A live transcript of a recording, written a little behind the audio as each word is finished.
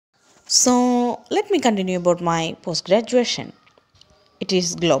So let me continue about my post-graduation. It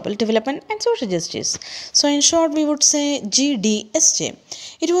is Global Development and Social Justice. So in short, we would say GDSJ.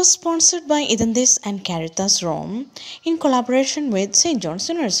 It was sponsored by Idandis and Caritas Rome in collaboration with St. John's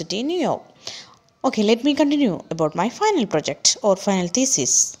University, New York. Okay, let me continue about my final project or final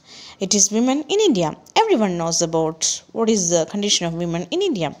thesis. It is women in India. Everyone knows about what is the condition of women in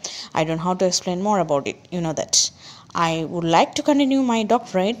India. I don't know how to explain more about it. You know that. I would like to continue my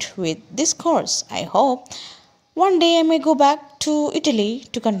doctorate with this course. I hope one day I may go back to Italy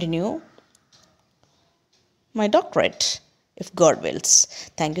to continue my doctorate if God wills.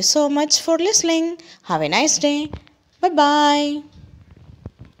 Thank you so much for listening. Have a nice day. Bye bye.